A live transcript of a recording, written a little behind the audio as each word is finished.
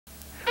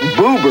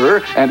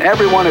Boober and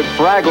everyone at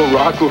Fraggle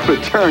Rock will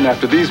return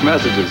after these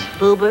messages.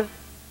 Boober.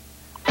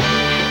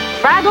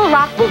 Fraggle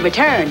Rock will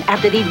return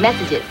after these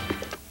messages.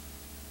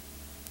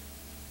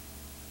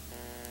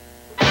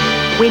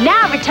 We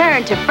now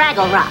return to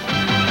Fraggle Rock.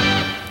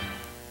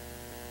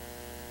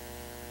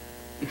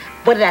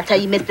 What did I tell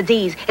you, Mr.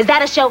 Dees? Is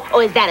that a show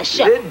or is that a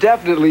show? It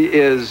definitely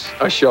is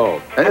a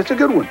show. And it's a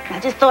good one. I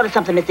just thought of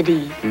something, Mr.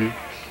 Dees.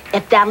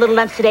 If our little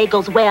lunch today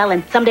goes well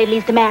and someday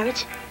leads to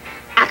marriage,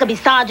 I could be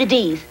Sandra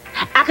Dees.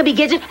 I could be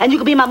Gidget, and you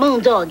could be my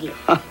moon doggy.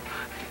 Yeah.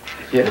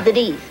 Mr.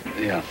 Dees.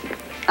 Yeah.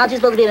 Aren't you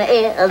supposed to be in the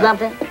air or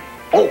something?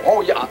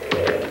 Oh, yeah.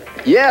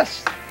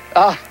 Yes.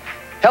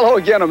 Hello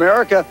again,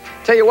 America.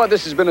 Tell you what,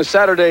 this has been a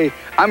Saturday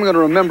I'm going to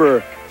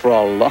remember for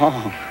a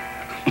long,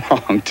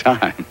 long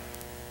time.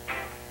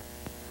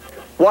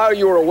 While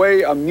you were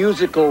away, a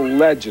musical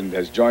legend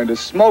has joined us,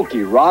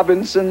 Smokey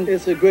Robinson.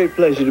 It's a great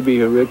pleasure to be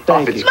here, Rick.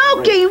 Thank you.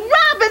 Smokey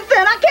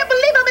Robinson! I can't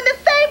believe I'm in the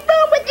same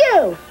room with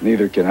you!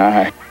 Neither can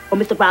I.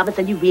 Well, Mr.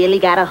 Robinson, you really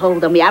got a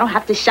hold on me. I don't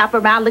have to shop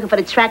around looking for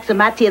the tracks in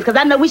my tears, because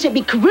I know we should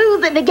be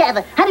cruising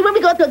together. Honey, when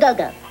we go to a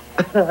go-go?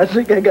 I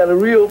think I got a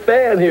real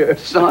fan here.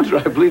 Sandra,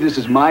 I believe this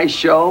is my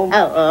show.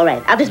 Oh, all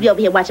right. I'll just be over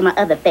here watching my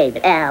other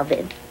favorite,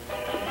 Alvin.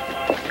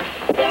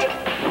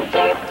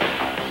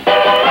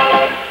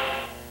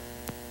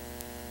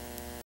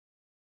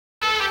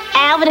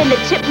 Alvin and the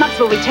Chipmunks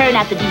will return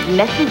after these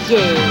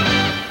messages.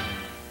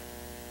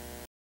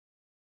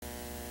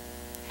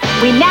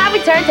 We now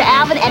return to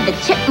Alvin and the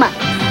Chipmunks.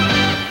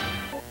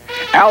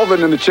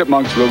 Alvin and the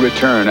Chipmunks will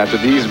return after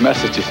these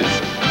messages.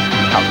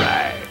 All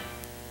right.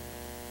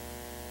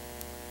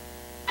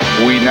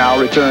 We now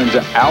return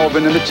to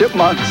Alvin and the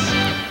Chipmunks.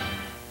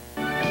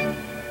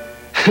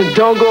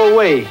 Don't go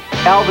away.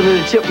 Alvin and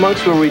the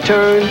Chipmunks will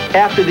return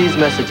after these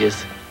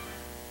messages.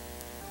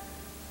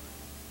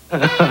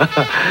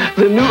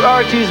 The new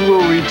Archies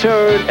will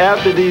return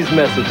after these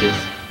messages.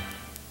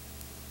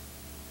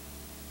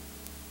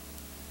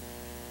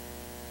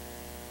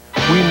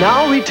 We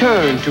now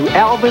return to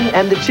Alvin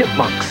and the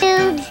Chipmunks.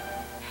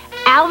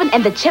 Alvin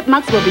and the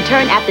Chipmunks will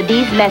return after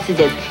these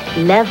messages.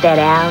 Love that,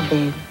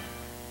 Alvin.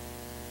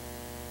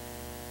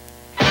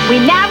 We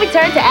now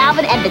return to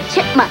Alvin and the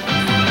Chipmunks.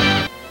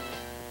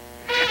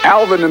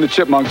 Alvin and the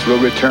Chipmunks will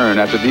return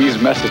after these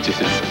messages.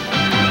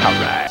 All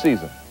right.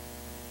 Caesar.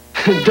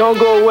 Don't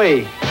go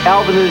away.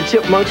 Alvin and the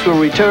Chipmunks will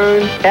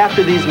return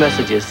after these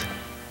messages.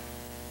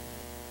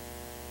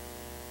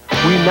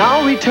 We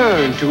now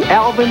return to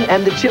Alvin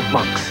and the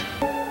Chipmunks.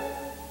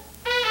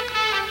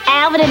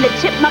 Alvin and the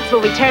Chipmunks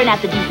will return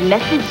after these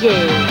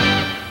messages.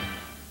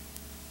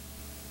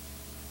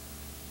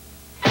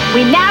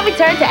 We now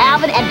return to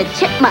Alvin and the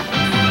Chipmunks.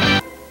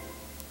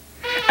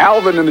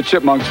 Alvin and the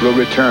Chipmunks will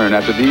return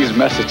after these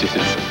messages.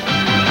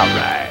 All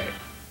right.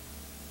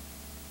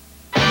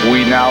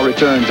 We now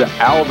return to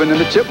Alvin and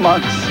the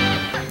Chipmunks.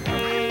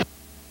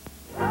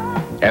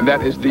 And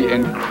that is the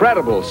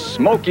incredible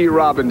Smokey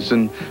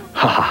Robinson.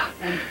 Ha!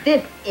 And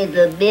this is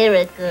a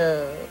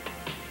miracle.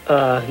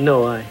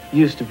 No, I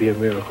used to be a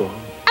miracle.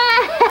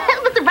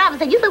 Mr.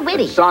 Robinson, you're so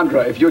witty.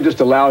 Sandra, if you'll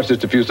just allow us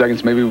just a few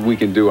seconds, maybe we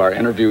can do our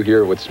interview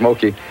here with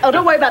Smokey. Oh,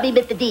 don't worry about me,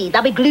 Mr. Dees.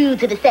 I'll be glued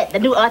to the set. The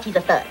new Archies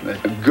are fun.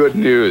 Good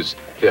news.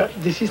 Yeah.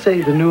 Did she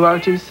say the new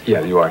Archies?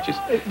 Yeah, the new Archies.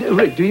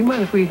 Rick, do you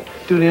mind if we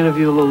do the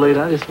interview a little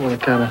later? I just want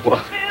to kind of...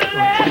 Well,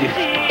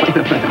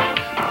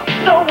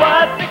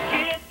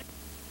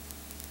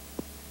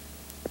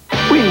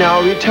 We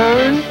now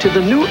return to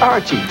the new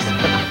Archies.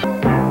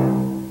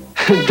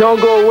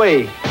 Don't go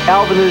away.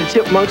 Alvin and the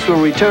Chipmunks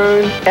will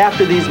return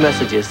after these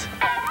messages.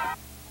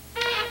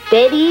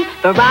 Betty,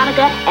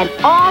 Veronica, and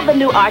all the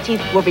new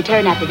Archies will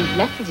return after these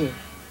messages.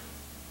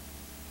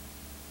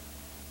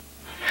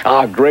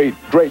 Great,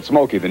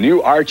 Smokey. The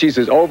new Archies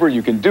is over.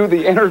 You can do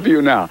the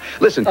interview now.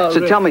 Listen, so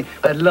Rick, tell me...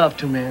 I'd love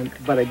to, man,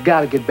 but I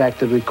gotta get back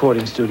to the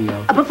recording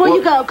studio. Before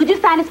you go, could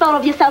you sign this photo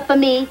of yourself for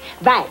me?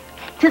 Right.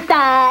 To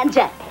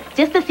Sandra.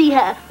 Just to see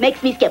her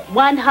makes me skip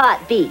one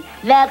heartbeat.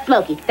 Love,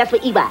 Smokey. That's for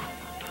EY.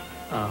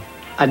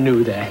 I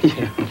knew that.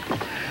 Yeah.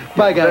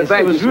 Bye, guys.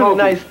 Thank it was you, really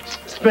Smokey. nice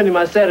spending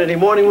my Saturday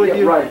morning with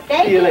you. Right.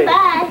 Thank See you later.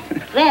 Bye.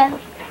 Well,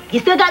 you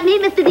still got me,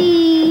 Mr.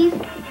 Dees.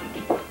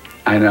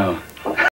 I know.